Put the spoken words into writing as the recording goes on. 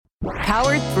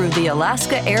Powered through the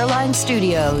Alaska Airlines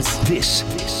Studios. This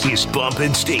is Bump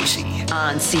and Stacy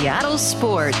On Seattle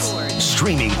Sports.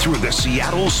 streaming through the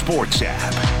Seattle Sports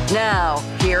app. Now,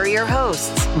 here are your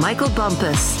hosts, Michael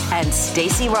Bumpus and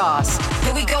Stacy Ross.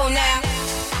 Here we go now.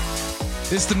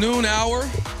 It's the noon hour.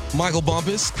 Michael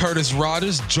Bumpus, Curtis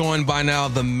Rogers, joined by now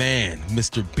the man,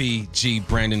 Mr. B.G.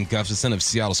 Brandon Gustafson of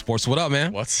Seattle Sports. What up,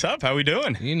 man? What's up? How we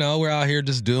doing? You know, we're out here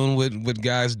just doing what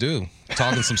guys do.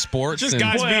 Talking some sports. Just and,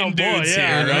 guys being dudes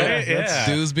here, right? Yeah.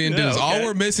 Dudes being dudes. Okay. All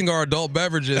we're missing are adult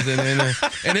beverages,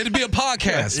 and it'd be a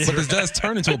podcast. But this does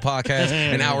turn into a podcast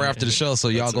an hour after the show, so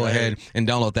y'all go ahead and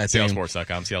download that thing.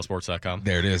 Seattlesports.com, Seattlesports.com.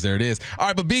 There it is. All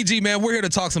right, but BG, man, we're here to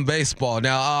talk some baseball.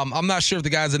 Now, I'm not sure if the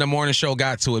guys in the morning show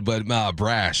got to it, but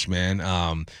Brash,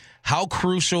 man, how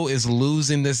crucial is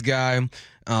losing this guy?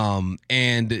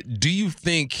 And do you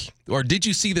think, or did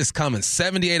you see this coming?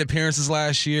 78 appearances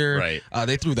last year. Right.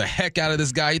 They threw the heck out of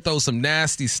this guy. He throws some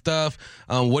nasty stuff.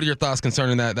 What are your thoughts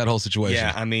concerning that whole situation?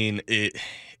 Yeah, I mean,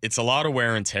 it's a lot of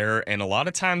wear and tear, and a lot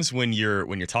of times when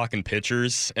you're talking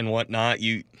pitchers and whatnot,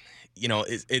 you know,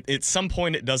 at some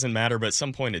point it doesn't matter, but at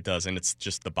some point it does, and it's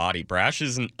just the body. Brash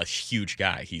isn't a huge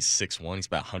guy. He's 6'1", he's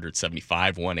about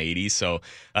 175, 180, so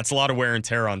that's a lot of wear and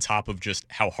tear on top of just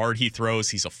how hard he throws.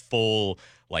 He's a full,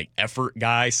 effort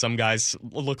guy. Some guys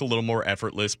look a little more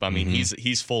effortless, but I mean,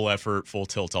 he's full effort, full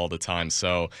tilt all the time,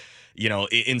 so... You know,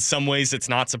 in some ways it's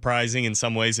not surprising. In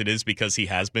some ways it is because he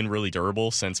has been really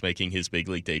durable since making his big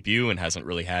league debut and hasn't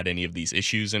really had any of these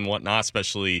issues and whatnot,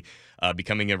 especially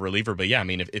becoming a reliever. But yeah, I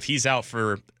mean, if he's out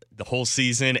for the whole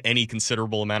season, any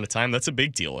considerable amount of time, that's a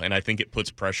big deal. And I think it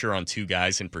puts pressure on two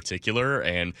guys in particular,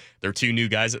 and they're two new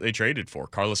guys that they traded for.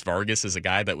 Carlos Vargas is a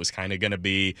guy that was kind of going to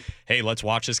be, hey, let's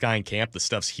watch this guy in camp. The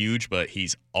stuff's huge, but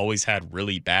he's always had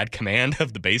really bad command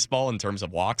of the baseball in terms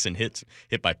of walks and hit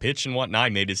by pitch and whatnot.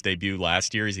 He made his debut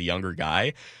last year. He's a younger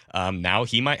guy. Now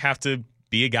he might have to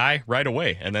be a guy right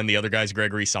away. And then the other guy's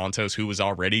Gregory Santos, who was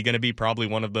already going to be probably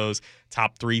one of those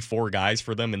top 3-4 guys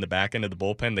for them in the back end of the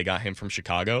bullpen. They got him from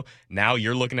Chicago. Now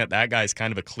you're looking at that guy as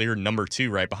kind of a clear number 2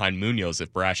 right behind Munoz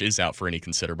if Brash is out for any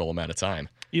considerable amount of time.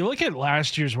 You look at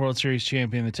last year's World Series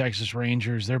champion, the Texas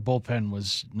Rangers, their bullpen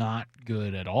was not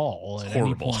good at all at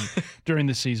horrible. any point during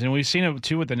the season. We've seen it,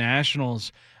 too, with the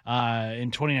Nationals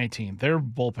in 2019. Their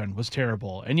bullpen was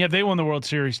terrible, and yet they won the World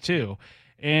Series, too.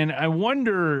 And I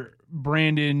wonder,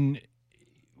 Brandon,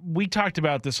 we talked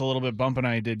about this a little bit, Bump and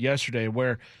I did yesterday,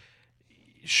 where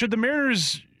should the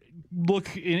Mariners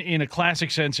look in a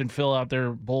classic sense and fill out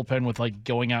their bullpen with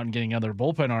going out and getting another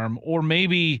bullpen arm, or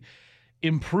maybe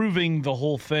improving the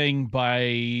whole thing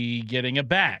by getting a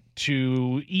bat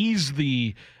to ease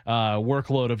the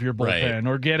workload of your bullpen, right,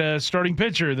 or get a starting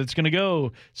pitcher that's going to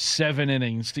go 7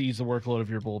 innings to ease the workload of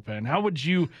your bullpen? How would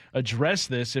you address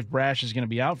this if Brash is going to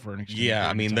be out for an extended Yeah,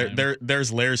 I mean, time?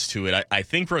 there's layers to it. I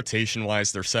think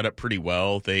rotation-wise, they're set up pretty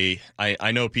well.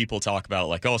 I know people talk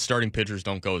about starting pitchers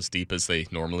don't go as deep as they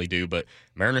normally do, but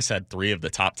Mariners had 3 of the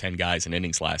top 10 guys in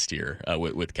innings last year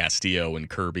with Castillo and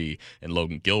Kirby and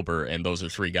Logan Gilbert, and those are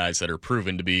 3 guys that are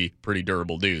proven to be pretty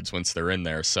durable dudes once they're in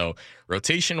there. So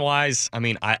rotation-wise, I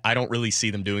mean, I don't really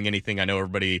see them doing anything. I know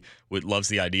everybody loves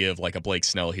the idea of a Blake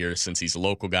Snell here since he's a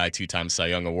local guy, 2-time Cy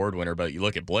Young Award winner, but you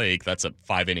look at Blake, that's a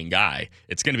 5-inning guy.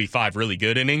 It's going to be 5 really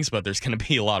good innings, but there's going to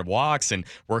be a lot of walks and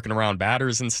working around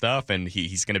batters and stuff, and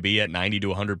he's going to be at 90 to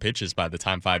 100 pitches by the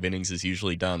time 5 innings is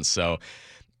usually done. So,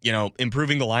 you know,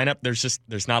 improving the lineup,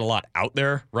 there's not a lot out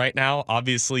there right now.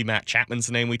 Obviously, Matt Chapman's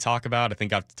the name we talk about. I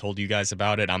think I've told you guys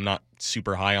about it. I'm not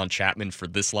super high on Chapman for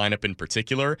this lineup in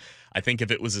particular. I think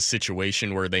if it was a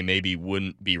situation where they maybe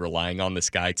wouldn't be relying on this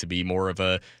guy to be more of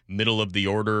a middle of the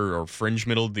order or fringe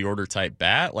middle of the order type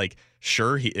bat,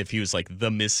 sure, if he was the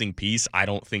missing piece, I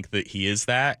don't think that he is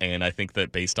that. And I think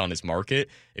that based on his market,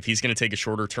 if he's going to take a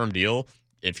shorter term deal,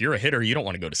 if you're a hitter, you don't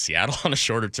want to go to Seattle on a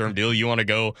shorter-term deal. You want to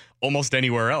go almost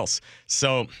anywhere else.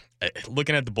 So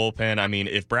looking at the bullpen, I mean,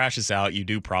 if Brash is out, you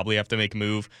do probably have to make a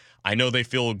move. I know they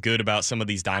feel good about some of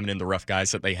these diamond-in-the-rough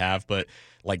guys that they have, but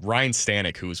Ryan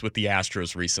Stanek, who was with the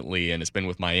Astros recently and has been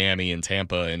with Miami and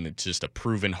Tampa, and it's just a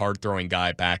proven hard-throwing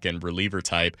guy, back-end reliever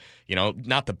type, you know,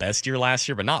 not the best year last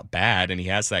year, but not bad, and he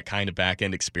has that kind of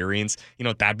back-end experience. You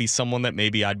know, that'd be someone that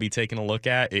maybe I'd be taking a look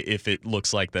at if it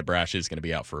looks like that Brash is going to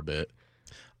be out for a bit.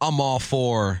 I'm all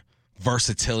for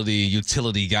versatility,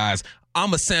 utility guys.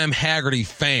 I'm a Sam Haggerty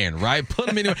fan, right? Put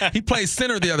him anywhere. He played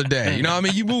center the other day. You know what I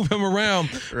mean? You move him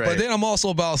around. Right. But then I'm also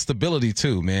about stability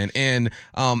too, man. And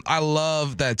I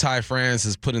love that Ty France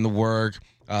has put in the work.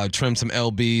 trim some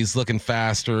LBs, looking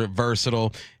faster,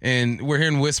 versatile. And we're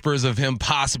hearing whispers of him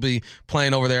possibly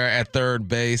playing over there at third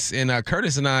base. And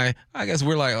Curtis and I guess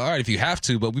we're like, all right, if you have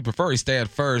to, but we prefer he stay at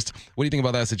first. What do you think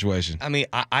about that situation? I mean,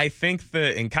 I think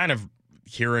that in kind of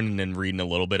hearing and reading a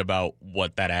little bit about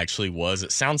what that actually was,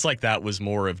 it sounds like that was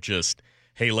more of just,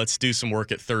 hey, let's do some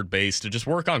work at third base to just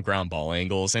work on ground ball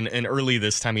angles. And early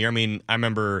this time of year, I mean, I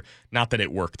remember, not that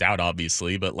it worked out,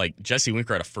 obviously, but like Jesse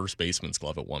Winker had a first baseman's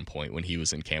glove at one point when he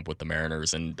was in camp with the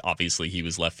Mariners, and obviously he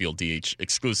was left field DH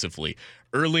exclusively.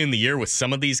 Early in the year with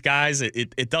some of these guys,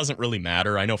 it doesn't really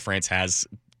matter. I know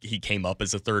he came up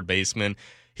as a third baseman.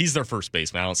 He's their first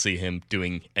baseman. I don't see him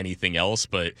doing anything else,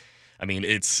 but I mean,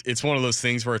 it's one of those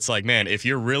things where it's like, man, if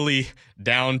you're really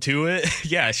down to it,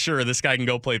 yeah, sure, this guy can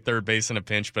go play third base in a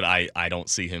pinch, but I don't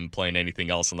see him playing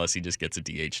anything else unless he just gets a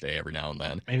DH day every now and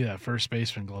then. Maybe that first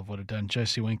baseman glove would have done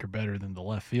Jesse Winker better than the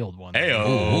left field one.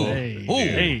 Hey,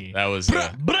 that was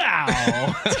a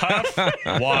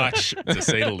tough watch, to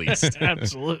say the least.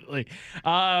 Absolutely.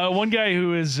 One guy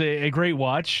who is a great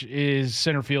watch is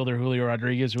center fielder Julio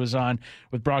Rodriguez, who was on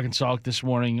with Brock and Salk this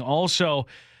morning. Also,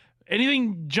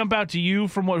 anything jump out to you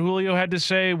from what Julio had to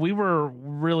say? We were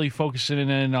really focusing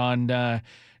in on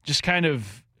just kind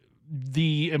of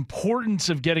the importance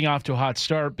of getting off to a hot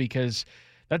start, because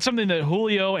that's something that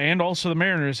Julio and also the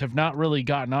Mariners have not really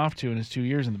gotten off to in his 2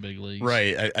 years in the big leagues.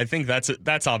 Right. I think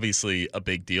that's obviously a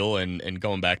big deal. And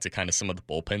going back to kind of some of the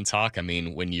bullpen talk, I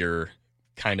mean, when you're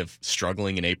kind of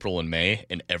struggling in April and May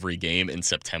and every game in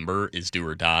September is do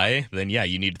or die, then yeah,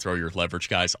 you need to throw your leverage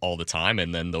guys all the time,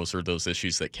 and then those are those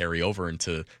issues that carry over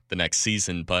into the next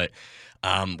season. But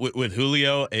with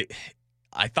Julio,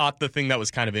 I thought the thing that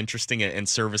was kind of interesting, and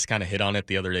Servais kind of hit on it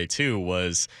the other day too,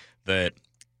 was that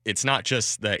it's not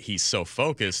just that he's so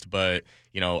focused, but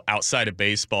outside of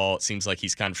baseball, it seems like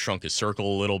he's kind of shrunk his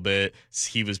circle a little bit.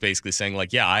 He was basically saying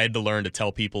like, yeah, I had to learn to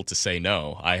tell people to say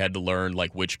no. I had to learn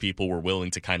like which people were willing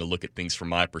to kind of look at things from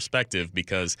my perspective,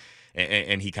 because,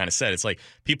 and he kind of said, it's like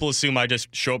people assume I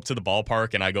just show up to the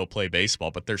ballpark and I go play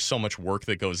baseball, but there's so much work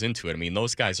that goes into it. I mean,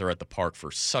 those guys are at the park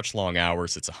for such long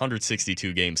hours. It's a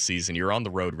 162 game season. You're on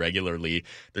the road regularly.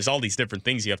 There's all these different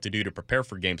things you have to do to prepare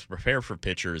for games, prepare for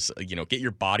pitchers, get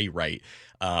your body right.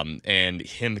 And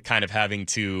him kind of having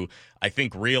to, I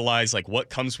think, realize like what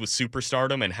comes with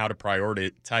superstardom and how to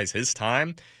prioritize his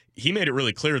time. He made it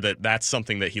really clear that that's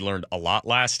something that he learned a lot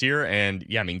last year. And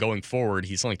yeah, I mean, going forward,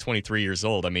 he's only 23 years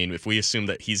old. I mean, if we assume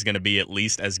that he's going to be at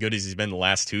least as good as he's been the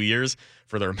last 2 years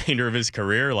for the remainder of his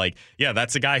career, like, yeah,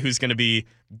 that's a guy who's going to be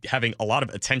having a lot of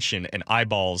attention and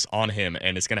eyeballs on him,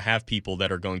 and it's going to have people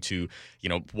that are going to,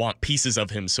 want pieces of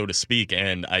him, so to speak.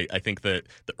 And I think that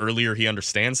the earlier he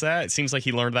understands that, it seems like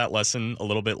he learned that lesson a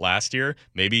little bit last year.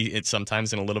 Maybe it's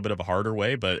sometimes in a little bit of a harder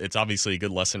way, but it's obviously a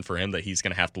good lesson for him that he's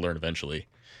going to have to learn eventually.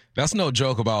 That's no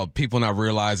joke about people not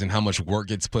realizing how much work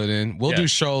gets put in. We'll do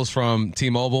shows from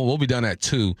T-Mobile. We'll be done at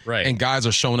 2. Right. And guys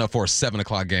are showing up for a 7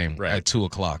 o'clock game at 2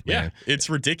 o'clock. Yeah, man. It's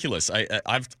ridiculous.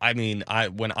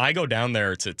 When I go down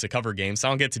there to cover games, I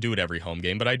don't get to do it every home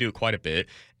game, but I do it quite a bit.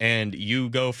 And you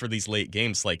go for these late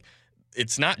games, like,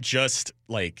 it's not just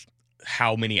like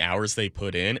how many hours they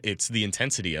put in, it's the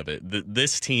intensity of it.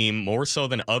 This team, more so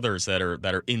than others that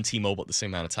are in T-Mobile at the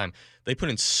same amount of time, they put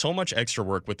in so much extra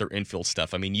work with their infield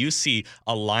stuff. I mean, you see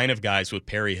a line of guys with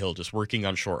Perry Hill just working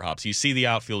on short hops. You see the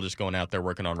outfielders going out there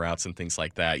working on routes and things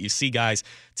like that. You see guys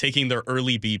taking their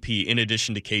early BP in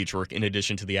addition to cage work, in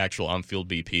addition to the actual on-field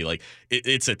BP. Like,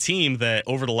 it's a team that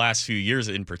over the last few years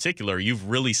in particular, you've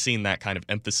really seen that kind of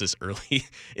emphasis early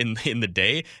in the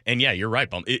day. And yeah, you're right,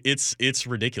 Bump. It's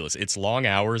ridiculous. It's long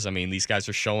hours. I mean, these guys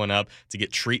are showing up to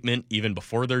get treatment even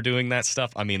before they're doing that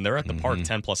stuff. I mean, they're at the park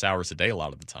 10 plus hours a day a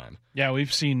lot of the time. Yeah,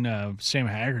 we've seen Sam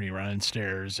Haggerty running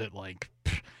stairs at like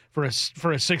for a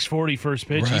 6:40 first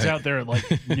pitch. Right. He's out there at like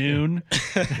noon.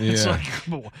 It's like,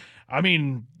 I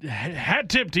mean, hat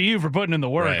tip to you for putting in the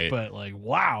work, but like,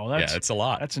 wow, it's a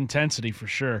lot. That's intensity for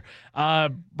sure.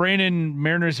 Brandon,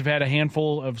 Mariners have had a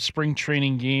handful of spring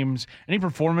training games. Any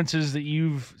performances that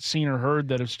you've seen or heard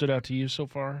that have stood out to you so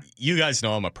far? You guys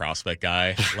know I'm a prospect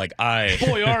guy. Like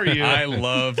boy, are you? I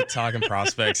love talking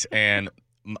prospects, and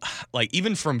like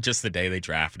even from just the day they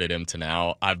drafted him to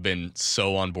now, I've been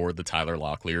so on board the Tyler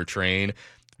Locklear train.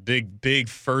 Big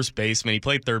first baseman. He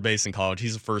played third base in college.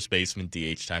 He's a first baseman,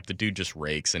 DH type. The dude just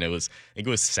rakes. And I think it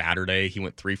was Saturday. He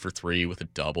went 3 for 3 with a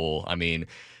double. I mean,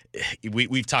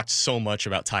 we've talked so much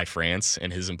about Ty France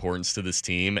and his importance to this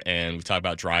team, and we've talked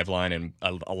about Driveline, and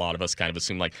a lot of us kind of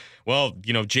assume like, well,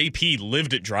 JP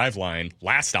lived at Driveline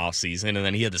last offseason, and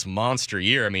then he had this monster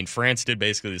year. I mean, France did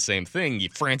basically the same thing.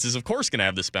 France is, of course, going to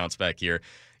have this bounce back year.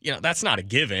 That's not a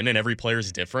given, and every player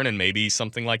is different, and maybe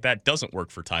something like that doesn't work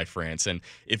for Ty France. And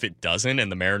if it doesn't,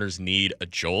 and the Mariners need a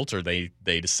jolt, or they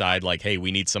decide like, hey,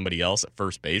 we need somebody else at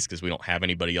first base because we don't have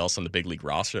anybody else on the big league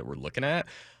roster that we're looking at,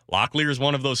 Locklear is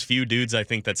one of those few dudes I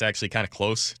think that's actually kind of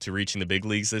close to reaching the big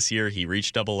leagues this year. He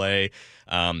reached Double-A.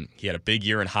 He had a big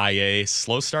year in High A,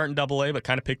 slow start in Double-A, but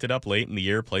kind of picked it up late in the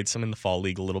year, played some in the fall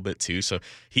league a little bit too. So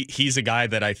he's a guy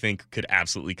that I think could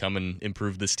absolutely come and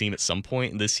improve this team at some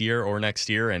point this year or next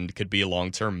year, and could be a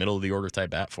long-term middle-of-the-order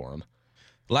type bat for him.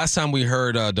 Last time we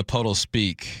heard Dipoto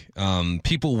speak,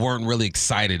 people weren't really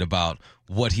excited about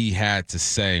what he had to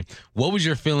say. What was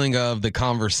your feeling of the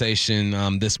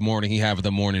conversation this morning he had with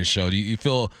the morning show? Do you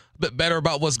feel a bit better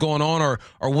about what's going on,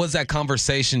 or was that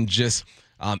conversation just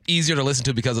easier to listen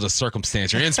to because of the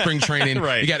circumstance? You're in spring training.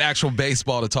 Right. You got actual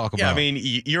baseball to talk about. Yeah, I mean,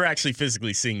 you're actually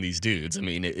physically seeing these dudes. I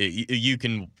mean, you've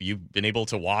been able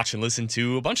to watch and listen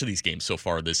to a bunch of these games so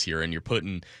far this year, and you're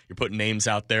putting names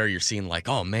out there. You're seeing like,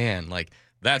 oh man, like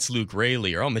that's Luke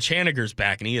Raley, or Mechaniger's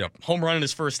back and he had a home run in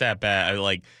his first at bat.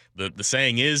 Like the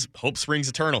saying is, hope springs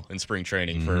eternal in spring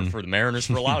training for the Mariners,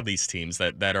 for a lot of these teams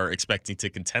that are expecting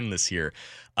to contend this year.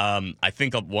 I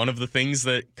think one of the things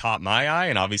that caught my eye,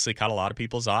 and obviously caught a lot of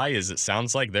people's eye, is it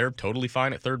sounds like they're totally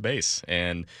fine at third base,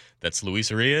 and that's Luis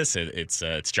Urias.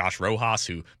 It's Josh Rojas,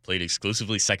 who played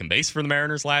exclusively second base for the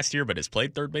Mariners last year, but has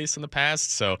played third base in the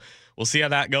past. So we'll see how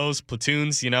that goes.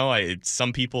 Platoons,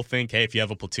 some people think, hey, if you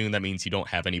have a platoon, that means you don't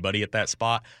have anybody at that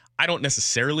spot. I don't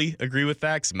necessarily agree with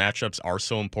that because matchups are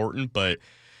so important, but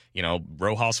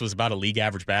Rojas was about a league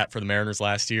average bat for the Mariners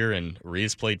last year, and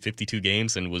Urias played 52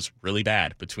 games and was really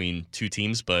bad between two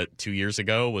teams, but 2 years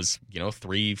ago was,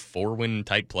 3-4 win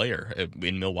type player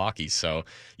in Milwaukee. So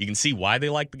you can see why they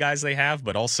like the guys they have,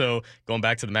 but also going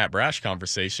back to the Matt Brash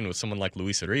conversation with someone like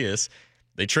Luis Urias,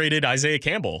 they traded Isaiah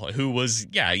Campbell, who was,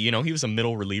 he was a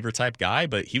middle reliever type guy,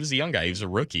 but he was a young guy. He was a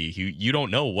rookie. You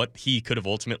don't know what he could have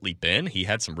ultimately been. He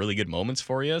had some really good moments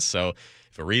for you. So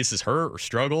if Urias is hurt or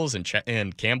struggles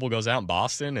and Campbell goes out in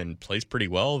Boston and plays pretty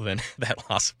well, then that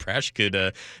loss of Brash could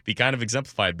be kind of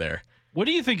exemplified there. What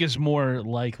do you think is more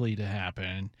likely to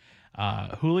happen?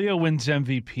 Julio wins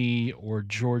MVP or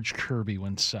George Kirby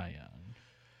wins Cy Young?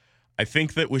 I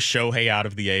think that with Shohei out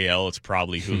of the AL, it's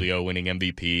probably Julio winning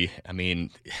MVP. I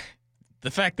mean, the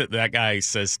fact that guy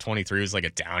says 23 was like a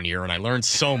down year, and I learned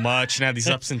so much and had these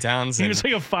ups and downs. He was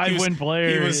like a 5-win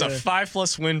player. He was a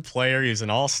 5+ win player. He was an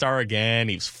all-star again.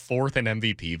 He was 4th in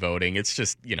MVP voting. It's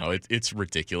just, it's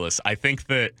ridiculous. I think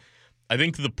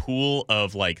the pool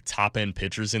of like top end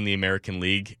pitchers in the American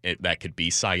League that could be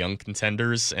Cy Young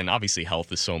contenders, and obviously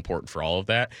health is so important for all of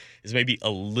that, is maybe a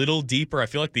little deeper. I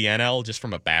feel like the NL, just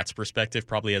from a bats perspective,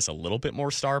 probably has a little bit more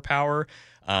star power.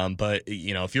 But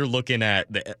if you're looking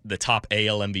at the top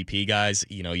AL MVP guys,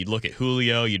 you'd look at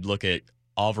Julio, you'd look at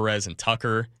Alvarez and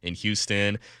Tucker in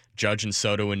Houston, Judge and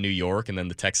Soto in New York, and then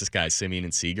the Texas guys Simeon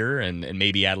and Seager, and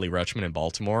maybe Adley Rutschman in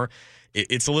Baltimore.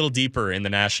 It's a little deeper in the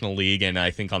National League, and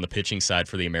I think on the pitching side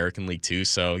for the American League too.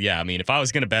 So, yeah, I mean, if I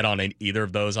was going to bet on either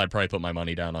of those, I'd probably put my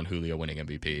money down on Julio winning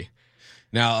MVP.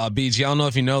 Now, BG, I don't know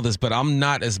if you know this, but I'm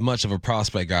not as much of a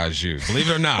prospect guy as you. Believe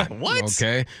it or not. What?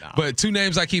 Okay. No. But two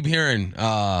names I keep hearing,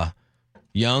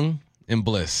 Young and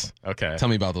Bliss. Okay. Tell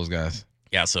me about those guys.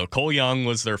 Yeah, so Cole Young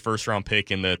was their first-round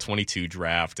pick in the 22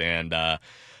 draft, and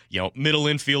middle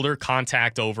infielder,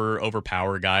 contact over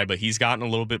power guy, but he's gotten a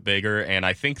little bit bigger. And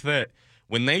I think that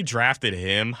when they drafted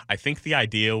him, I think the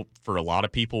idea for a lot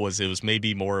of people was it was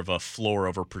maybe more of a floor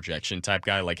over projection type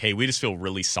guy. Like, hey, we just feel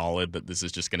really solid that this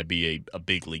is just going to be a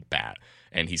big league bat.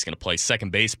 And he's going to play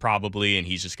second base probably, and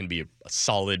he's just going to be a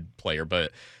solid player.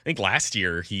 But I think last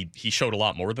year he showed a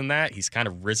lot more than that. He's kind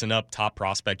of risen up top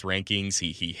prospect rankings.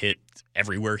 He hit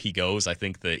everywhere he goes. I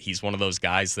think that he's one of those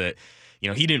guys that,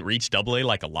 he didn't reach Double-A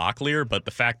like a Locklear, but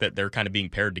the fact that they're kind of being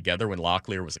paired together when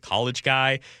Locklear was a college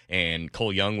guy and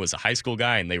Cole Young was a high school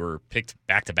guy, and they were picked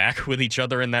back-to-back with each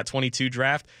other in that 22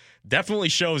 draft, definitely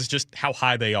shows just how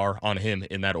high they are on him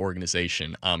in that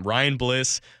organization. Ryan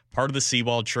Bliss, part of the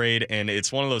Sewald trade, and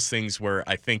it's one of those things where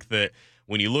I think that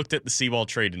when you looked at the Sewald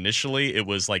trade initially, it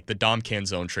was like the Dom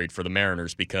Canzone trade for the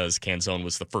Mariners because Canzone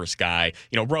was the first guy.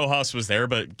 Rojas was there,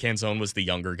 but Canzone was the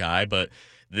younger guy, but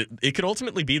it could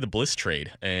ultimately be the Bliss trade.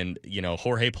 And,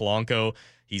 Jorge Polanco,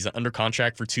 He's under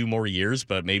contract for 2 more years,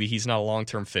 but maybe he's not a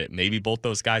long-term fit. Maybe both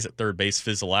those guys at third base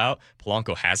fizzle out.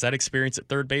 Polanco has that experience at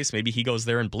third base. Maybe he goes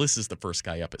there and Bliss is the first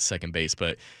guy up at second base.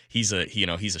 But he's a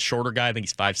shorter guy. I think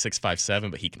he's 5'6",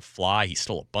 5'7", but he can fly. He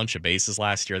stole a bunch of bases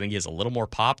last year. I think he has a little more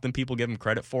pop than people give him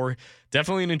credit for.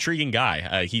 Definitely an intriguing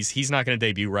guy. He's not going to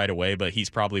debut right away, but he's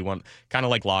probably one, kind of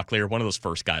like Locklear, one of those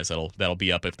first guys that'll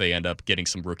be up if they end up getting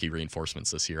some rookie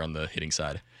reinforcements this year on the hitting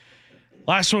side.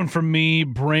 Last one from me,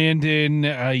 Brandon.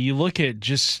 You look at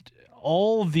just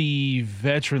all the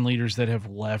veteran leaders that have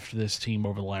left this team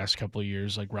over the last couple of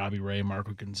years, like Robbie Ray,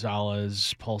 Marco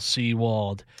Gonzalez, Paul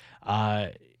Sewald.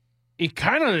 It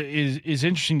kind of is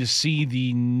interesting to see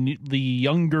the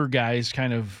younger guys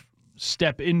kind of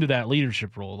step into that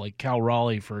leadership role. Like Cal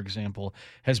Raleigh, for example,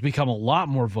 has become a lot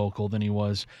more vocal than he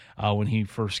was when he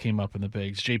first came up in the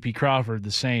bigs. J.P. Crawford, the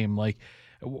same. Like,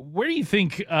 where do you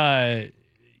think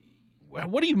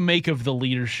what do you make of the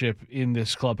leadership in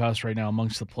this clubhouse right now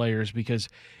amongst the players? Because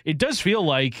it does feel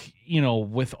like,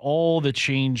 with all the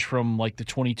change from like the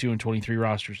 22 and 23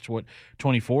 rosters to what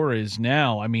 24 is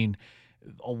now, I mean,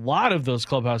 a lot of those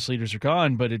clubhouse leaders are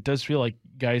gone, but it does feel like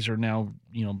guys are now,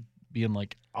 being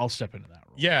like, I'll step into that role.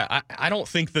 Yeah, I don't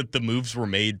think that the moves were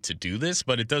made to do this,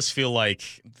 but it does feel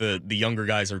like the younger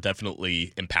guys are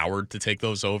definitely empowered to take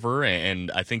those over,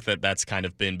 and I think that that's kind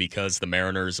of been because the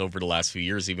Mariners over the last few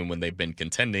years, even when they've been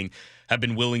contending, have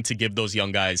been willing to give those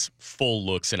young guys full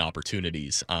looks and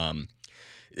opportunities.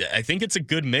 I think it's a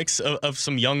good mix of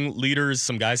some young leaders,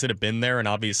 some guys that have been there, and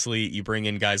obviously you bring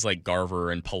in guys like Garver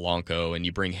and Polanco, and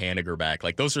you bring Haniger back.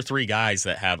 Like, those are 3 guys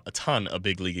that have a ton of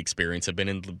big league experience, have been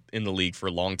in the league for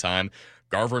a long time.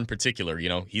 Garver in particular,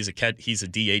 he's a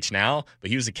DH now, but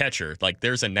he was a catcher. Like,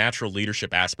 there's a natural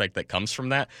leadership aspect that comes from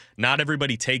that. Not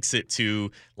everybody takes it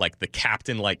to like the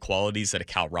captain-like qualities that a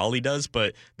Cal Raleigh does,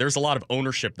 but there's a lot of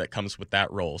ownership that comes with that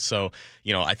role. So,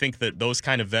 I think that those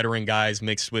kind of veteran guys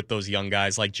mixed with those young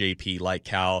guys like JP, like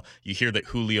Cal, you hear that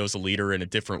Julio's a leader in a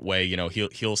different way.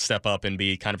 He'll step up and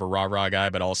be kind of a rah-rah guy,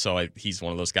 but also he's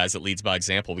one of those guys that leads by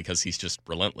example because he's just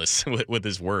relentless with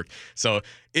his work. So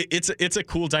it's a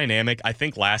cool dynamic. I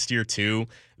think last year too,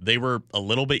 they were a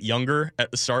little bit younger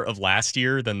at the start of last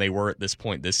year than they were at this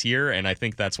point this year, and I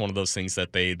think that's one of those things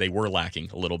that they were lacking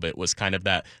a little bit, was kind of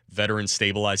that veteran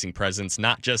stabilizing presence,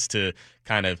 not just to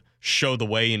kind of show the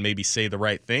way and maybe say the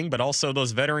right thing, but also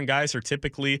those veteran guys are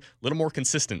typically a little more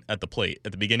consistent at the plate.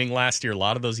 At the beginning last year, a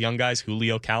lot of those young guys,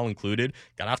 Julio, Cal included,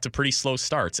 got off to pretty slow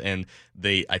starts, and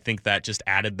I think that just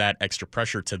added that extra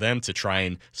pressure to them to try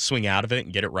and swing out of it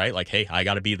and get it right. Like, hey, I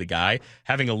got to be the guy.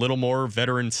 Having a little more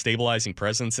veteran stabilizing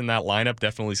presence in that lineup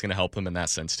definitely is going to help him in that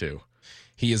sense too.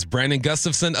 He is Brandon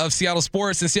Gustafson of Seattle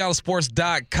Sports and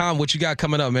SeattleSports.com. What you got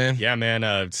coming up, man? Yeah,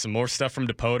 man. Some more stuff from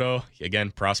Dipoto. Again,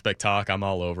 prospect talk. I'm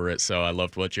all over it. So I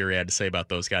loved what Jerry had to say about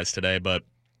those guys today. But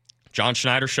John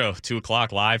Schneider Show, 2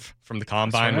 o'clock live from the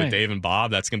Combine with Dave and Bob.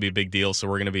 That's going to be a big deal. So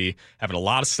we're going to be having a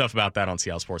lot of stuff about that on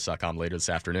SeattleSports.com later this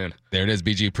afternoon. There it is,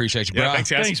 BG. Appreciate you, bro. Yeah, thanks,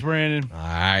 guys. Thanks, Brandon. All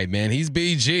right, man. He's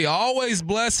BG. Always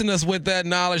blessing us with that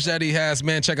knowledge that he has,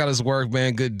 man. Check out his work,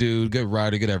 man. Good dude, good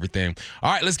writer, good everything.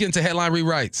 All right, let's get into headline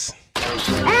rewrites.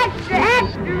 Extra,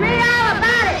 extra, read all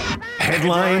about it.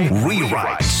 Headline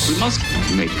rewrites. We must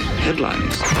make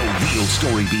headlines. The real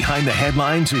story behind the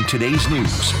headlines in today's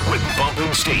news with Bump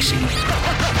and Stacy.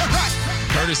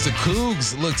 Curtis, the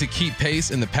Cougs look to keep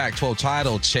pace in the Pac-12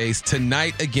 title chase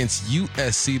tonight against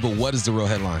USC, but what is the real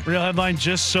headline? Real headline,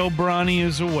 just so Bronny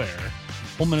is aware,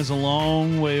 Pullman is a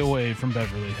long way away from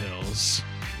Beverly Hills.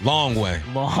 Long way.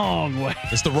 Long way.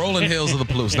 It's the rolling hills of the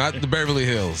Palouse, not the Beverly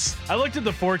Hills. I looked at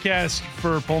the forecast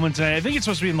for Pullman tonight. I think it's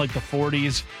supposed to be in like the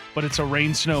 40s, but it's a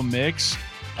rain-snow mix.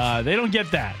 They don't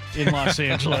get that in Los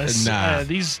Angeles. Nah.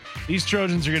 These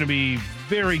Trojans are going to be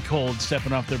very cold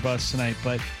stepping off their bus tonight,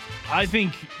 but I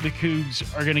think the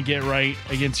Cougs are going to get right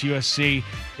against USC.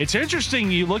 It's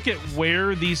interesting. You look at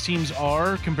where these teams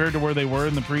are compared to where they were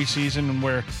in the preseason and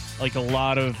where like a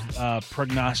lot of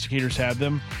prognosticators had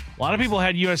them. A lot of people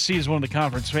had USC as one of the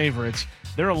conference favorites.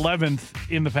 They're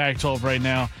 11th in the Pac-12 right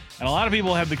now. And a lot of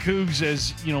people have the Cougs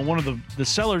as, one of the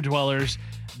cellar dwellers.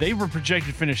 They were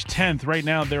projected to finish 10th. Right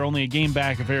now, they're only a game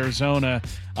back of Arizona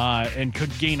and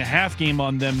could gain a half game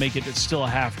on them, make it still a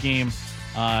half game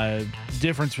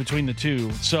difference between the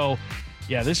two. So,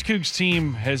 yeah, this Cougs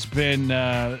team has been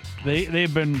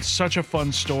they've been such a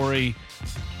fun story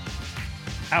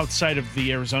outside of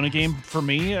the Arizona game, for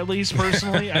me at least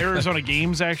personally. Arizona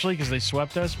games, actually, because they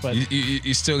swept us. But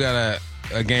you still got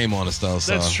a game on us, though.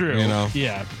 So, that's true.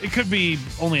 Yeah, it could be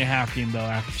only a half game though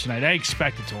after tonight. I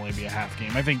expect it to only be a half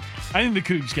game. I think the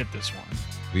Cougs get this one.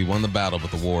 We won the battle,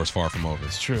 but the war is far from over.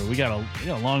 It's true. We got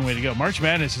a long way to go. March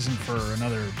Madness isn't for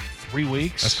another 3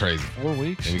 weeks. That's crazy. 4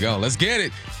 weeks. Here we go. Let's get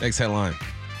it. Next headline.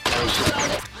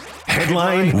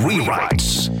 Headline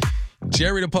rewrites.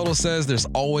 Jerry Dipoto says there's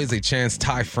always a chance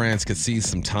Ty France could see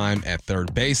some time at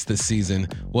third base this season.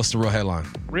 What's the real headline?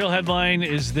 Real headline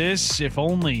is this: if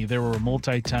only there were a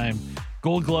multi-time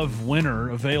Gold Glove winner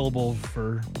available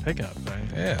for pickup.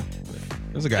 Yeah.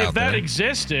 There's a guy if out that there.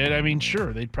 existed, I mean,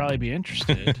 sure, they'd probably be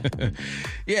interested.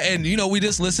 Yeah, and we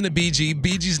just listened to BG.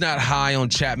 BG's not high on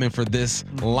Chapman for this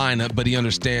lineup, but he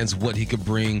understands what he could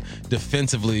bring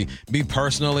defensively. Me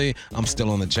personally, I'm still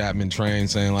on the Chapman train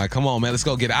saying, like, come on, man, let's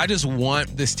go get it. I just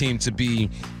want this team to be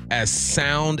as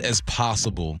sound as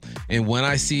possible. And when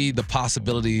I see the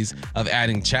possibilities of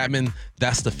adding Chapman,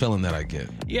 that's the feeling that I get.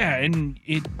 Yeah, and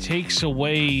it takes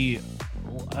away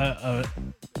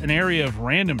an area of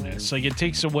randomness. Like, it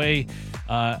takes away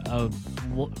a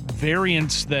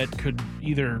variance that could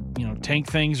either tank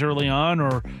things early on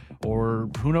or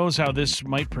who knows how this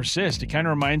might persist. It kind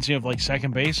of reminds me of like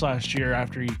second base last year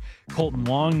after Colton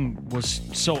Wong was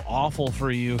so awful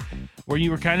for you, where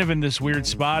you were kind of in this weird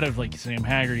spot of like Sam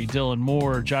Haggerty, Dylan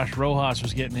Moore, Josh Rojas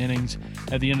was getting innings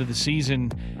at the end of the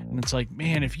season, and it's like,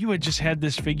 man, if you had just had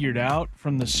this figured out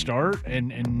from the start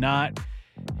and not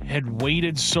had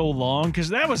waited so long, because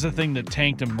that was the thing that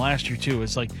tanked him last year too.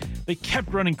 It's like they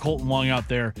kept running Colton Wong out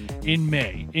there in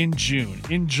May, in June,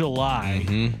 in July,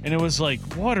 and it was like,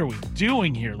 what are we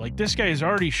doing here? Like, this guy has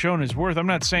already shown his worth. I'm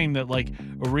not saying that like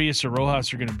Urias or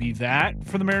Rojas are going to be that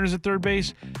for the Mariners at third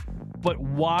base, but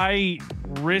why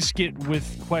risk it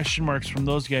with question marks from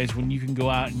those guys when you can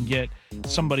go out and get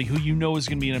somebody who is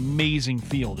going to be an amazing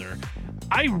fielder?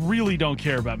 I really don't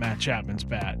care about Matt Chapman's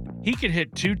bat. He could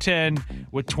hit 210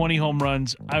 with 20 home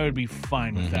runs. I would be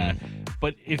fine with that.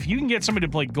 But if you can get somebody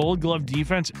to play Gold Glove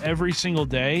defense every single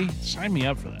day, sign me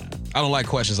up for that. I don't like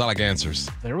questions. I like answers.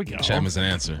 There we go. Chapman's an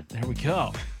answer. There we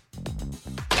go.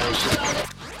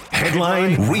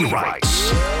 Headline rewrites.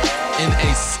 In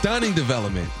a stunning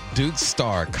development, Duke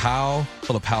star Kyle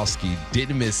Filipowski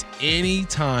didn't miss any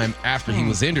time after he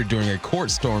was injured during a court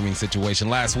storming situation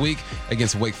last week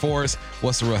against Wake Forest.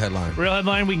 What's the real headline? Real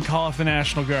headline, we can call off the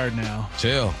National Guard now.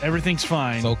 Chill. Everything's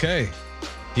fine. It's okay.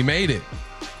 He made it.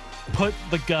 Put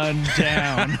the gun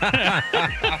down.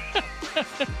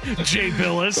 Jay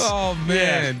Billis. Oh,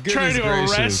 man. Yeah. Trying to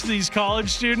Goodness arrest gracious. these college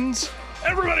students.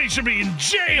 Everybody should be in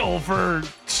jail for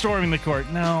storming the court.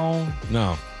 No.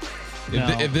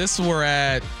 If this were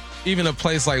at even a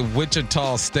place like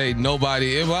Wichita State,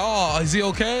 nobody, is he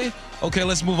okay? Okay,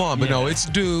 let's move on. But no, it's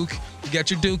Duke. You got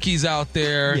your Dukies out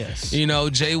there. Yes.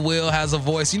 Jay Will has a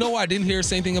voice. You know why I didn't hear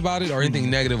anything about it or anything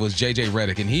negative was JJ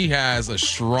Redick, and he has a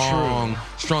strong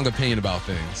opinion about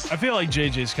things. I feel like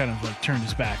JJ's kind of like turned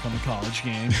his back on the college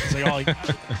game. It's like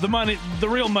the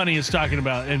real money is talking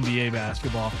about NBA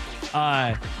basketball.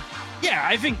 I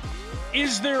think,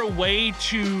 is there a way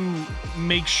to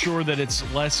make sure that it's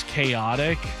less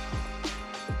chaotic?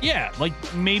 Yeah, like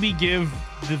maybe give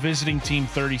the visiting team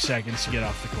 30 seconds to get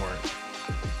off the court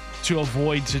to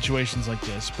avoid situations like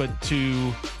this. But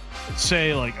to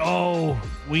say like, oh,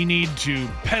 we need to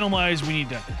penalize, we need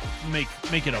to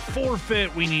make it a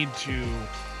forfeit, we need to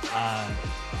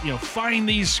fine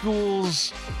these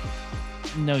schools.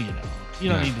 No, you don't. You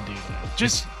don't need to do that.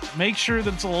 Just make sure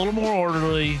that it's a little more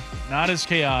orderly, not as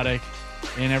chaotic,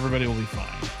 and everybody will be fine.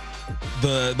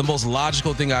 The most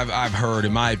logical thing I've heard,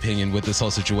 in my opinion, with this whole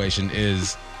situation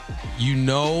is,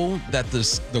 that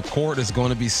the court is going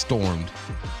to be stormed.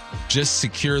 Just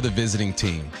secure the visiting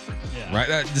team,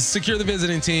 right? Secure the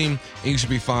visiting team, and you should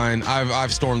be fine.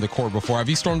 I've stormed the court before. Have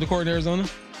you stormed the court in Arizona?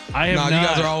 I have not. You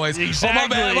guys are always.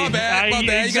 Exactly. Oh, my bad. Exactly.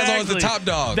 You guys are always the top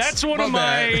dogs. That's one of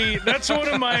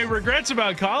my regrets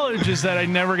about college is that I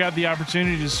never got the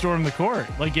opportunity to storm the court.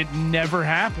 Like, it never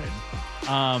happened.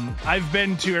 I've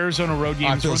been to Arizona road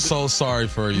games. I feel so sorry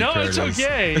for you. No, Curtis. it's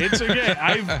okay. It's okay.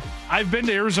 I've been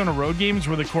to Arizona road games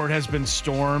where the court has been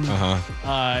stormed.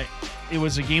 It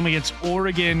was a game against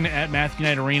Oregon at Matthew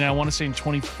Knight Arena, I want to say in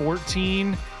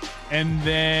 2014. And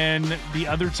then the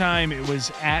other time it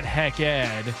was at Heck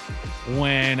Ed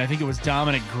when I think it was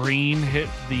Dominic Green hit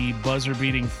the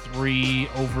buzzer-beating 3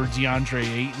 over DeAndre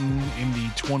Ayton in the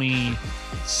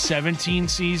 2017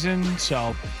 season.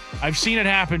 So I've seen it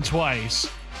happen twice.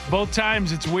 Both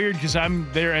times it's weird because I'm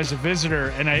there as a visitor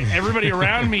and everybody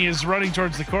around me is running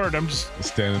towards the court. I'm just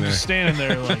standing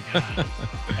there like,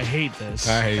 I hate this.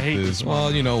 I hate this.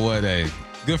 Well, you know what? Hey,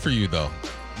 good for you, though.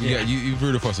 You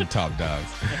rooted for some top dogs.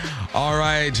 All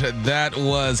right, that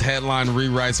was headline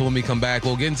rewrites. When we come back,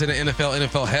 we'll get into the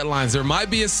NFL headlines. There might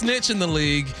be a snitch in the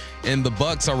league, and the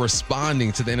Bucks are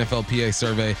responding to the NFLPA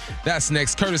survey. That's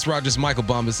next. Curtis Rogers, Michael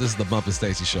Bumpus. This is the Bump and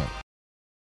Stacy Show.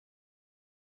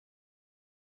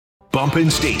 Bump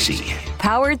and Stacy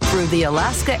Powered through the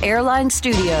Alaska Airlines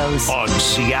Studios. on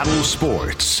Seattle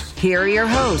Sports. Here are your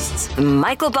hosts,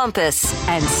 Michael Bumpus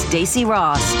and Stacy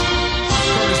Ross.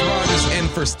 Curtis Rogers in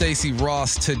for Stacy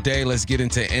Ross today. Let's get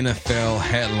into NFL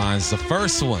headlines. The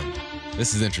first one,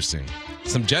 this is interesting.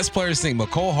 Some Jets players think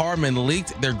McCole Hardman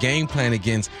leaked their game plan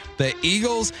against the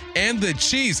Eagles and the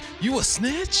Chiefs. You a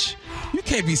snitch? You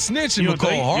can't be snitching,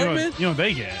 McCole Hardman. You know what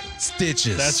they get?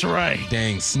 Stitches. That's right.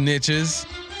 Dang snitches.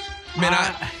 Man,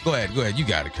 go ahead. You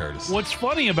got it, Curtis. What's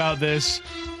funny about this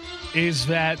is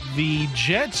that the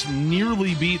Jets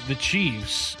nearly beat the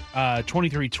Chiefs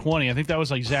 23-20. I think that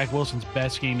was like Zach Wilson's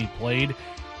best game he played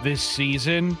this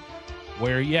season,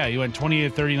 where, he went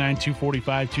 28-39,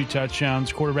 245, 2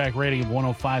 touchdowns, quarterback rating of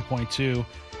 105.2.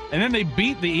 And then they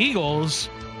beat the Eagles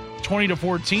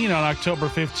 20-14 on October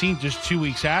 15th, just 2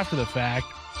 weeks after the fact.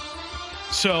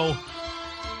 So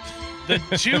the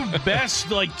two of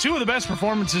the best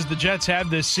performances the Jets had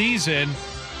this season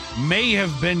may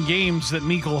have been games that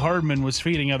Mecole Hardman was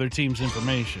feeding other teams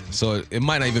information. So it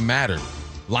might not even matter.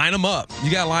 Line them up.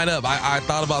 You got to line up. I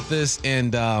thought about this,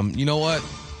 and you know what?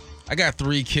 I got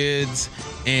 3 kids,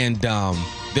 and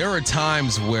there are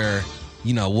times where,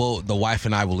 the wife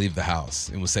and I will leave the house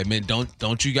and we'll say, man,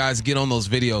 don't you guys get on those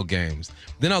video games.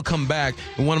 Then I'll come back,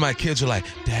 and one of my kids are like,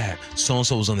 Dad,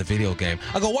 so-and-so was on the video game.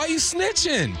 I go, why are you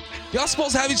snitching? Y'all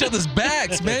supposed to have each other's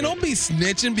backs, man. Don't be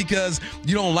snitching because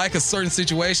you don't like a certain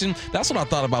situation. That's what I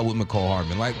thought about with McCole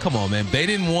Hardman. Like, come on, man. They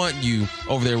didn't want you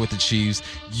over there with the Chiefs.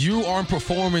 You aren't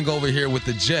performing over here with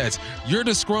the Jets. You're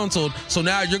disgruntled, so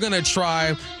now you're going to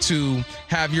try to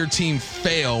have your team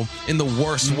fail in the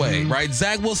worst way, right?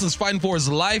 Zach Wilson's fighting for his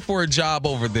life for a job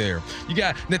over there. You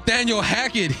got Nathaniel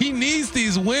Hackett. He needs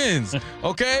these wins,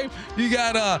 okay? You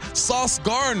got Sauce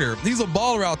Gardner. He's a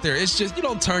baller out there. It's just you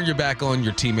don't turn your back on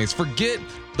your teammates. Forget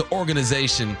the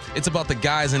organization. It's about the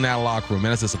guys in that locker room,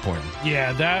 and that's disappointing.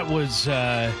 Yeah, that was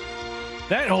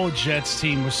that whole Jets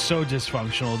team was so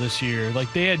dysfunctional this year.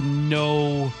 Like, they had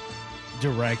no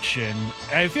direction.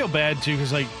 I feel bad, too,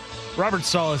 because, Robert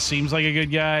Saleh seems like a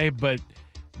good guy, but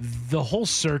the whole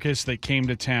circus that came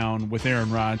to town with Aaron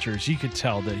Rodgers, you could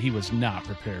tell that he was not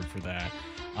prepared for that.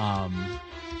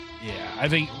 I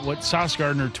think what Sauce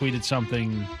Gardner tweeted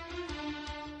something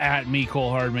at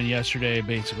Mecole Hardman yesterday,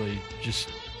 basically just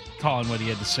calling what he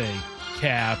had to say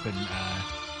cap, and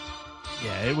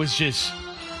it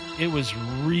was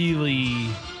really,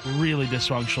 really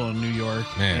dysfunctional in New York.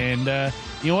 Man. And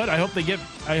you know what? I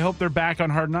hope they're back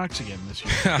on Hard Knocks again this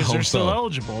year because they're still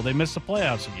eligible. They missed the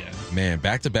playoffs again. Man,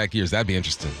 back-to-back years. That'd be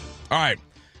interesting. All right.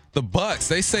 The Bucks,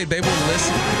 they say they will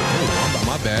listen. Oh,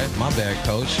 my bad,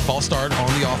 coach. False start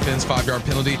on the offense, 5-yard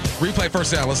penalty. Replay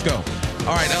first down. Let's go.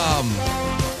 All right.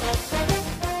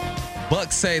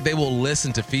 Bucks say they will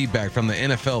listen to feedback from the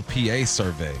NFLPA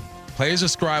survey. Players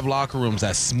describe locker rooms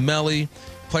as smelly.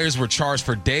 Players were charged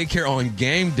for daycare on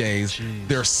game days. Jeez.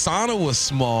 Their sauna was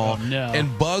small,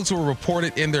 and bugs were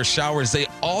reported in their showers. They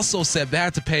also said they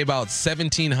had to pay about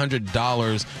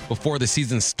 $1,700 before the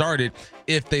season started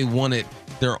if they wanted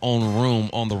their own room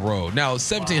on the road. Now,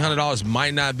 $1,700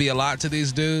 might not be a lot to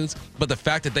these dudes, but the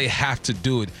fact that they have to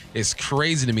do it is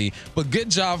crazy to me. But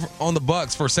good job on the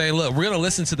Bucks for saying, look, we're going to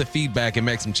listen to the feedback and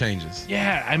make some changes.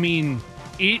 Yeah, I mean,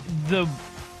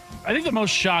 I think the most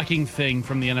shocking thing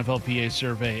from the NFLPA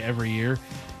survey every year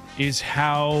is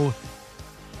how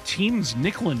teams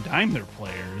nickel and dime their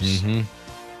players.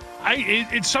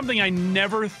 It's something I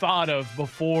never thought of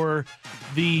before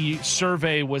the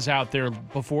survey was out there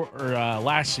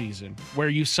last season, where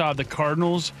you saw the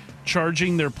Cardinals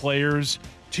charging their players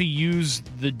to use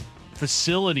the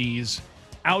facilities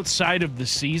outside of the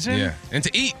season. Yeah, and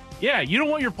to eat. Yeah, you don't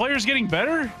want your players getting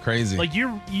better? Crazy. Like,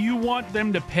 you want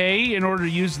them to pay in order to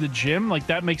use the gym? Like,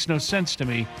 that makes no sense to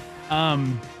me.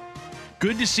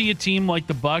 Good to see a team like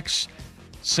the Bucks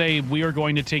say, we are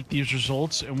going to take these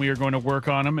results and we are going to work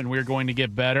on them and we are going to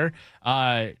get better.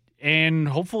 And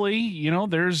hopefully,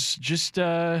 there's just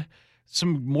some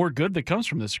more good that comes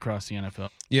from this across the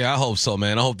NFL. Yeah, I hope so,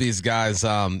 man. I hope these guys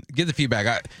get the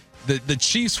feedback. The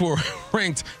Chiefs were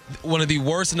ranked one of the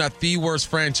worst, if not the worst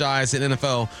franchise in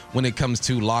NFL when it comes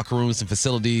to locker rooms and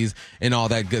facilities and all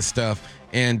that good stuff.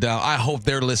 And I hope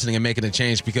they're listening and making a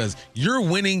change, because you're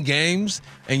winning games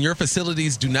and your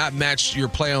facilities do not match your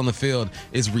play on the field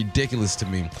is ridiculous to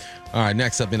me. All right,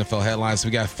 next up, NFL headlines.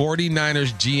 We got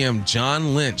 49ers GM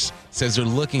John Lynch says they're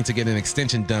looking to get an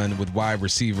extension done with wide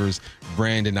receivers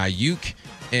Brandon Ayuk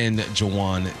and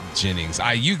Jawan Jennings.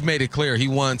 Ayuk made it clear he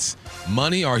wants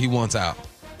money or he wants out.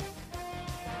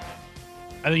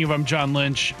 I think if I'm John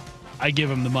Lynch, I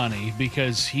give him the money,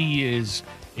 because he is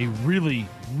a really,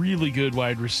 really good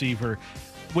wide receiver,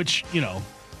 which,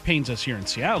 pains us here in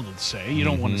Seattle to say. You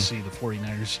don't want to see the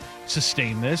 49ers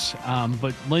sustain this.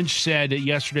 But Lynch said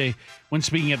yesterday when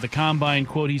speaking at the Combine,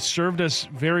 quote, "He served us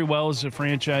very well as a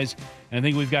franchise, and I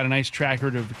think we've got a nice track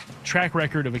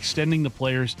record of extending the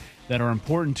players that are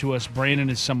important to us. Brandon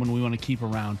is someone we want to keep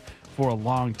around for a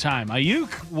long time."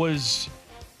 Ayuk was...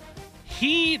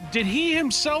 Did he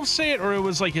himself say it, or it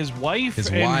was like his wife?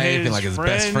 His wife and like his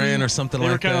best friend or something like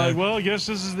that. They were kind of like, well, I guess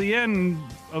this is the end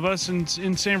of us in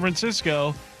San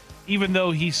Francisco, even though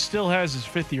he still has his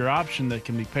fifth-year option that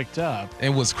can be picked up.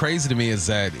 And what's crazy to me is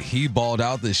that he balled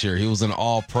out this year. He was an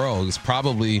all-pro. He was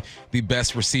probably the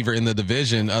best receiver in the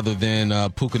division other than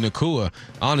Puka Nacua,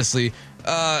 honestly.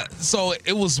 So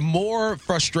it was more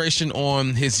frustration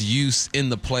on his use in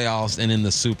the playoffs and in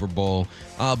the Super Bowl.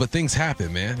 But things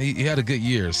happen, man. He had a good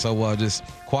year. So just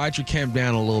quiet your camp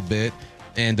down a little bit.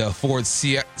 And for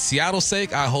Seattle's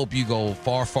sake, I hope you go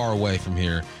far, far away from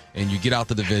here and you get out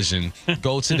the division.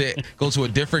 Go to a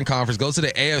different conference. Go to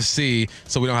the AFC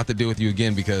so we don't have to deal with you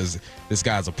again, because this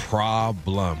guy's a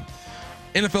problem.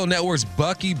 NFL Network's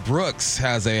Bucky Brooks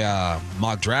has a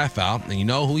mock draft out, and you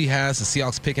know who he has? The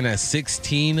Seahawks picking at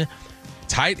 16,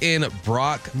 tight end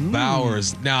Brock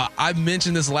Bowers. Now, I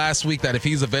mentioned this last week that if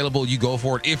he's available, you go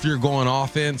for it if you're going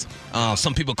offense.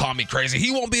 Some people call me crazy.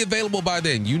 He won't be available by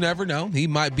then. You never know. He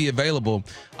might be available.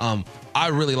 I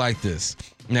really like this.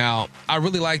 Now, I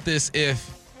really like this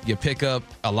if you pick up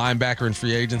a linebacker in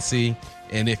free agency,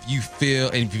 and if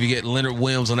you get Leonard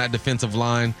Williams on that defensive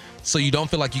line, so you don't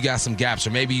feel like you got some gaps,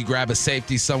 or maybe you grab a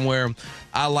safety somewhere.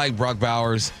 I like Brock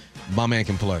Bowers. My man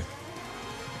can play.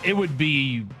 It would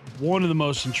be one of the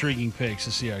most intriguing picks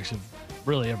the Seahawks have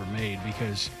really ever made,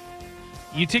 because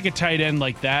you take a tight end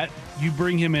like that, you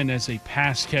bring him in as a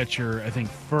pass catcher, I think,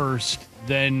 first,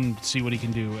 then see what he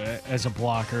can do as a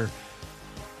blocker.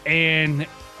 And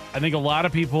I think a lot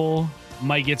of people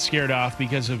might get scared off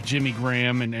because of Jimmy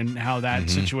Graham and how that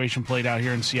situation played out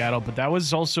here in Seattle. But that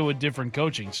was also a different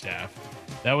coaching staff.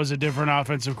 That was a different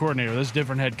offensive coordinator. That was a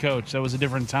different head coach. That was a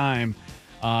different time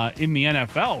in the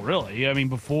NFL, really. I mean,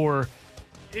 before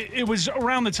it was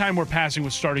around the time where passing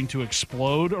was starting to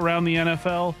explode around the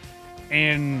NFL.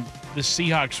 And the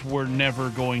Seahawks were never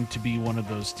going to be one of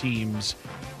those teams.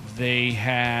 They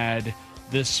had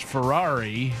this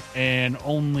Ferrari and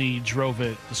only drove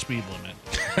it the speed limit.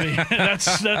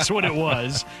 That's what it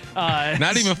was.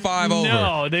 Not even 5 over.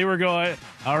 No, they were going,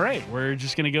 all right, we're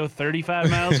just going to go 35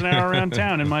 miles an hour around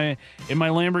town in my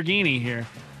Lamborghini here.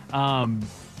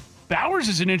 Bowers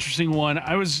is an interesting one.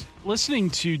 I was listening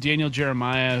to Daniel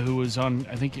Jeremiah, who was on,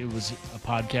 I think it was a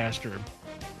podcast or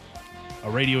a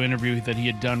radio interview that he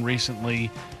had done recently.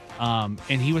 And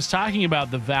he was talking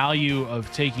about the value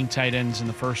of taking tight ends in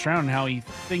the first round, and how he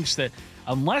thinks that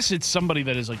unless it's somebody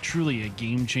that is like truly a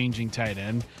game-changing tight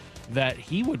end, that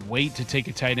he would wait to take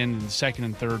a tight end in the second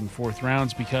and third and fourth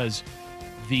rounds, because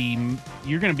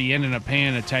you're going to be ending up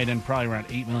paying a tight end probably around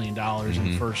 $8 million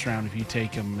in the first round if you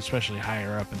take him, especially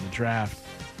higher up in the draft.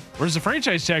 Whereas the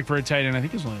franchise tag for a tight end, I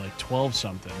think, is only like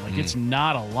 12-something. Like, it's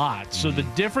not a lot. So the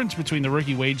difference between the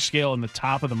rookie wage scale and the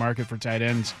top of the market for tight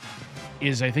ends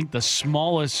is, I think, the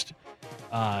smallest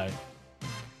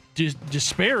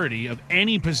disparity of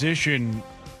any position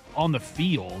on the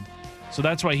field. So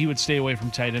that's why he would stay away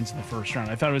from tight ends in the first round.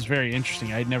 I thought it was very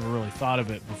interesting. I had never really thought of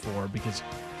it before, because,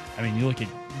 I mean, you look at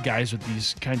guys with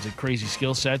these kinds of crazy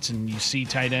skill sets and you see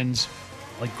tight ends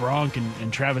like Gronk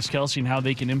and Travis Kelce and how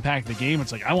they can impact the game.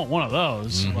 It's like, I want one of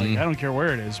those. Like, I don't care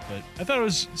where it is, but I thought it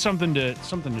was something to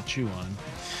chew on.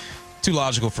 Too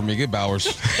logical for me. Get Bowers.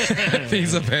 If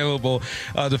he's available.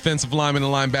 Defensive linemen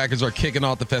and linebackers are kicking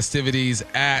off the festivities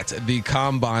at the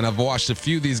Combine. I've watched a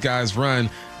few of these guys run.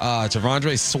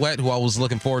 Javondre Sweat, who I was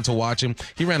looking forward to watching,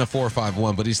 he ran a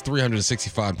 4.51, but he's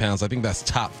 365 pounds. I think that's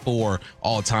top 4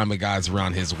 all-time of guys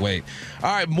around his weight.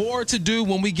 All right, more to do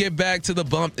when we get back to the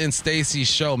Bump and Stacy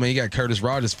show. Man, you got Curtis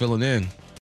Rogers filling in.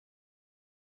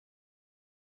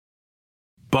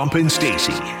 Bump and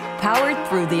Stacy. Powered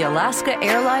through the Alaska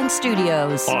Airlines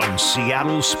Studios. On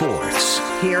Seattle Sports.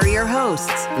 Here are your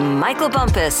hosts, Michael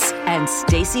Bumpus and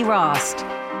Stacy Rost.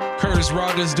 Curtis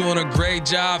Rogers doing a great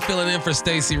job filling in for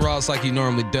Stacey Ross like he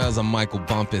normally does. I'm Michael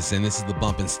Bumpus, and this is the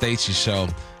Bump and Stacey Show.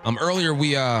 Earlier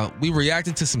we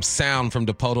reacted to some sound from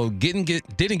Dipoto. Didn't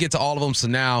get to all of them, so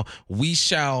now we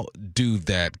shall do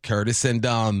that, Curtis. And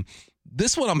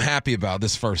this one I'm happy about,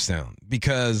 this first sound,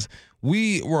 because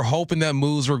we were hoping that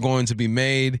moves were going to be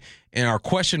made, and our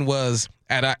question was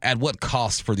at what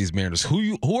cost for these Mariners?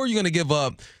 Who are you going to give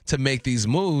up to make these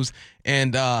moves?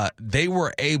 And they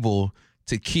were able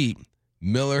to keep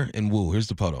Miller and Wu. Here's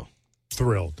Dipoto.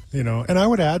 Thrilled, and I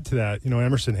would add to that,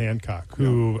 Emerson Hancock,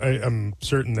 who I'm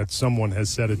certain that someone has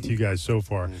said it to you guys so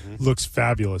far, looks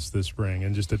fabulous this spring,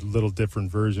 and just a little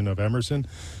different version of Emerson.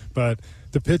 But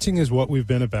the pitching is what we've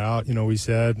been about. We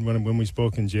said when we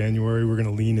spoke in January, we're going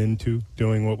to lean into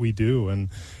doing what we do, and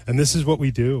this is what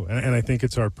we do. And I think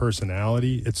it's our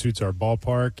personality. It suits our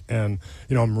ballpark, and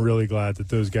I'm really glad that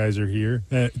those guys are here.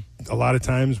 A lot of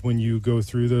times when you go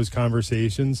through those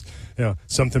conversations,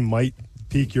 something might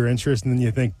pique your interest, and then you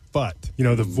think, but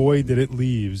the void that it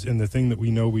leaves and the thing that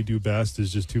we know we do best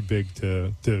is just too big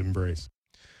to embrace.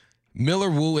 Miller,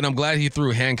 Wu, and I'm glad he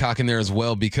threw Hancock in there as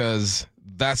well, because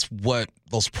that's what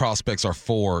those prospects are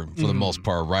for the most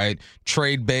part, right?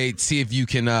 Trade bait, see if you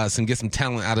can get some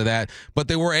talent out of that. But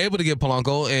they were able to get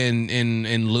Polanco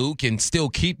and Luke and still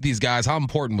keep these guys. How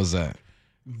important was that?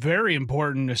 Very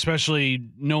important, especially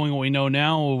knowing what we know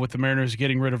now with the Mariners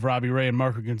getting rid of Robbie Ray and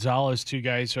Marco Gonzalez, two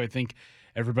guys who I think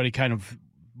everybody kind of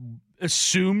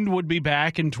assumed would be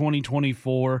back in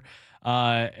 2024.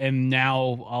 And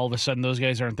now all of a sudden those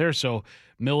guys aren't there. So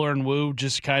Miller and Wu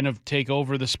just kind of take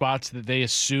over the spots that they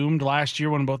assumed last year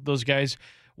when both those guys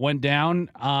went down.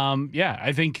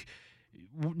 I think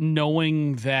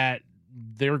knowing that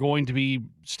they're going to be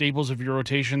staples of your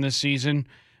rotation this season,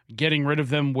 getting rid of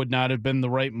them would not have been the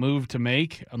right move to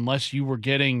make unless you were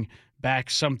getting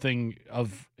back something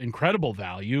of incredible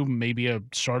value, maybe a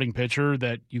starting pitcher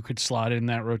that you could slot in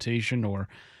that rotation, or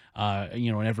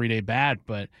an everyday bat.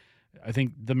 But I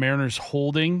think the Mariners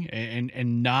holding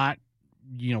and not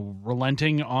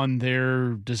relenting on their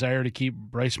desire to keep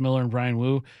Bryce Miller and Brian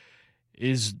Wu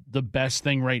is the best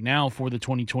thing right now for the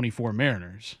 2024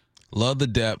 Mariners. Love the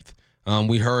depth.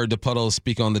 We heard Dipoto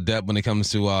speak on the depth when it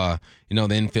comes to the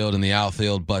infield and the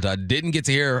outfield, but I didn't get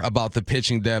to hear about the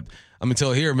pitching depth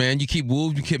until here, man. You keep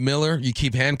Wu, you keep Miller, you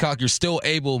keep Hancock. You're still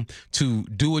able to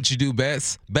do what you do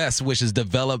best, which is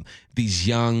develop these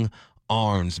young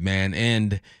arms, man.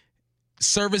 And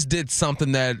Servais did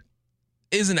something that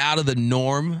isn't out of the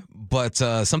norm, but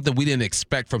something we didn't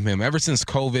expect from him. Ever since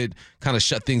COVID kind of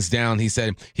shut things down, he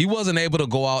said he wasn't able to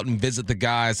go out and visit the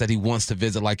guys that he wants to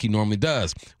visit like he normally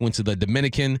does. Went to the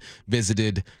Dominican,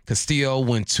 visited Castillo,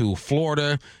 went to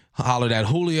Florida, hollered at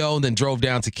Julio, then drove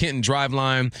down to Kenton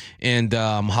Driveline and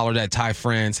hollered at Ty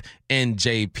France and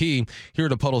JP. Here are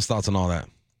Dipoto's thoughts on all that.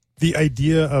 The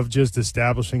idea of just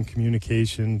establishing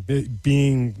communication,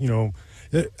 being,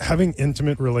 having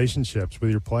intimate relationships with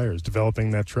your players,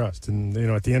 developing that trust. And,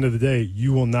 at the end of the day,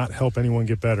 you will not help anyone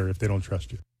get better if they don't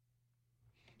trust you.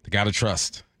 They got to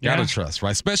trust. Got to trust,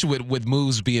 right? Especially with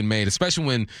moves being made, especially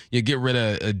when you get rid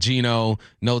of Gino,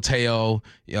 Noteo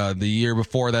the year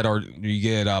before that, or you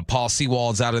get Paul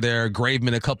Sewald's out of there,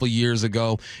 Graveman a couple years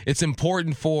ago. It's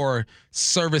important for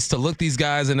Servais to look these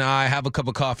guys in the eye, have a cup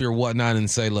of coffee or whatnot, and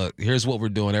say, look, here's what we're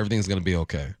doing. Everything's going to be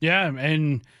okay. Yeah,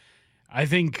 and I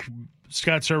think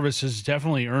Scott Servais has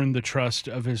definitely earned the trust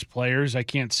of his players. I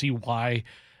can't see why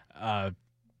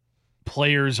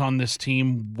players on this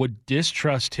team would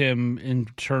distrust him in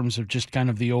terms of just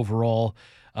kind of the overall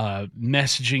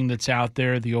messaging that's out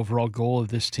there, the overall goal of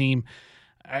this team.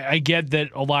 I get that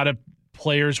a lot of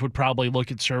players would probably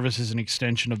look at Servais as an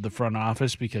extension of the front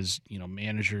office because,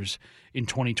 managers in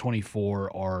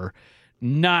 2024 are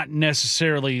not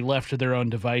necessarily left to their own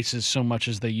devices so much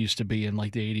as they used to be in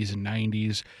like the 80s and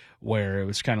 90s, where it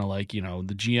was kind of like, the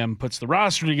GM puts the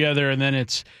roster together and then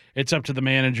it's up to the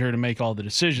manager to make all the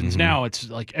decisions. Now it's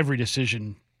like every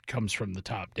decision comes from the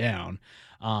top down.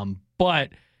 But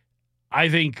I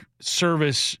think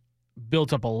Servais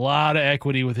built up a lot of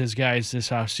equity with his guys this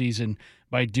offseason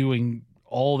by doing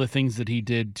all the things that he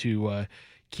did to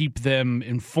keep them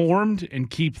informed and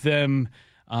keep them,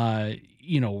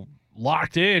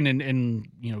 locked in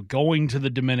and going to the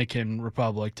Dominican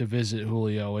Republic to visit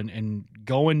Julio and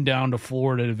going down to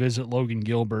Florida to visit Logan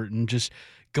Gilbert and just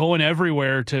going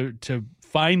everywhere to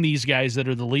find these guys that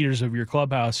are the leaders of your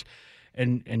clubhouse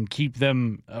and keep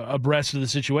them abreast of the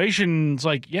situation. It's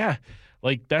like,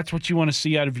 that's what you want to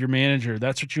see out of your manager.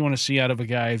 That's what you want to see out of a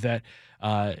guy that,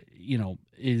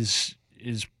 is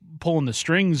pulling the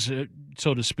strings,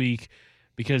 so to speak,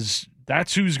 because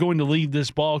that's who's going to lead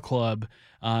this ball club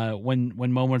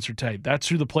when moments are tight. That's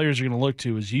who the players are going to look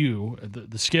to, is you,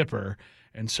 the skipper.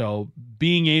 And so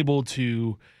being able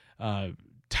to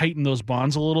tighten those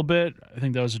bonds a little bit, I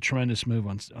think that was a tremendous move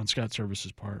on Scott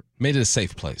Servais' part. Made it a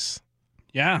safe place.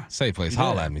 Yeah. Safe place.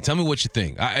 Holla at me. Tell me what you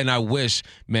think. I wish,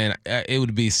 man, it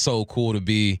would be so cool to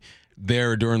be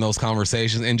there during those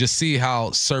conversations and just see how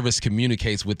Servais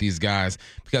communicates with these guys,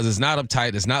 because it's not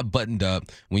uptight, it's not buttoned up.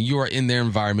 When you are in their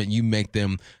environment, you make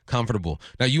them comfortable.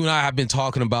 Now, you and I have been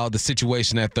talking about the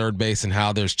situation at third base and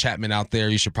how there's Chapman out there.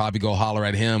 You should probably go holler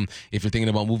at him if you're thinking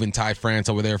about moving Ty France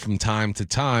over there from time to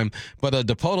time. But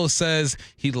Dipoto says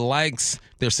he likes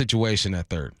their situation at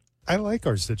third. I like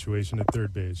our situation at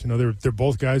third base. They're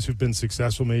both guys who've been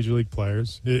successful major league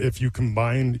players. If you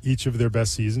combine each of their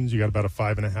best seasons, you got about a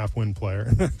 5.5 win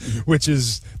player,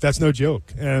 that's no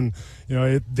joke. And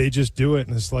they just do it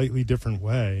in a slightly different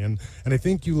way. And I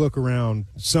think you look around,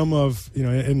 some of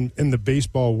in the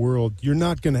baseball world, you're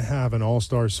not going to have an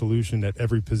all-star solution at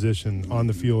every position on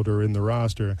the field or in the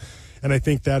roster. And I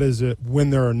think that is when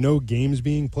there are no games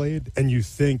being played, and you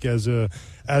think as a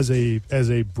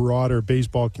broader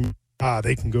baseball community,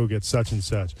 they can go get such and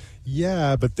such.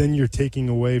 Yeah, but then you're taking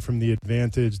away from the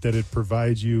advantage that it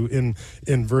provides you in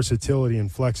versatility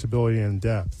and flexibility and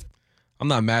depth. I'm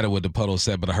not mad at what Dipoto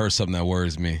said, but I heard something that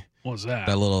worries me. What was that?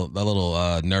 That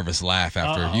little nervous laugh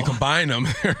after you combine them.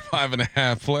 They're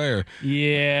 5.5 player.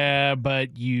 Yeah,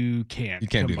 but you can't. You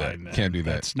can't do that. Them. Can't do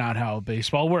that. That's not how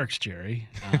baseball works, Jerry.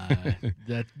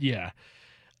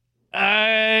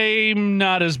 I'm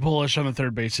not as bullish on the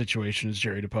third base situation as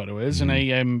Jerry Dipoto is, and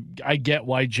I get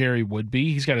why Jerry would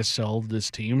be. He's got to sell this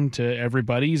team to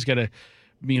everybody. He's got to,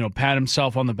 pat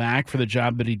himself on the back for the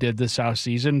job that he did this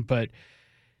offseason. But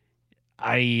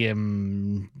I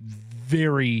am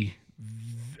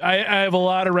I have a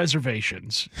lot of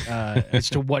reservations as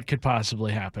to what could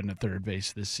possibly happen at third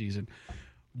base this season.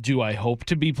 Do I hope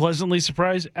to be pleasantly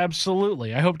surprised?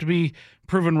 Absolutely. I hope to be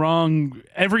proven wrong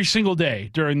every single day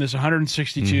during this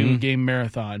 162-game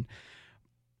marathon.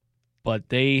 But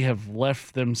they have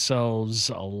left themselves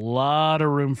a lot of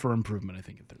room for improvement, I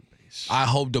think, at third base. I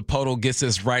hope Dipoto gets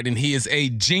this right, and he is a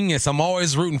genius. I'm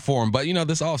always rooting for him. But,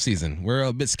 this offseason, we're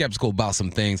a bit skeptical about some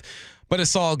things. But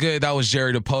it's all good. That was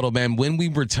Jerry Dipoto, man. When we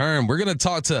return, we're going to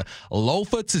talk to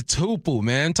Lofa Tatupu,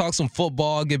 man. Talk some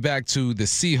football, get back to the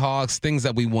Seahawks, things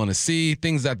that we want to see,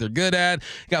 things that they're good at.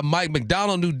 Got Mike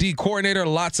McDonald, new D coordinator.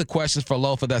 Lots of questions for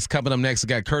Lofa. That's coming up next. We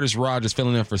got Curtis Rogers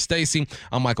filling in for Stacy.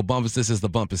 I'm Michael Bumpus. This is the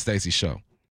Bump and Stacy Show.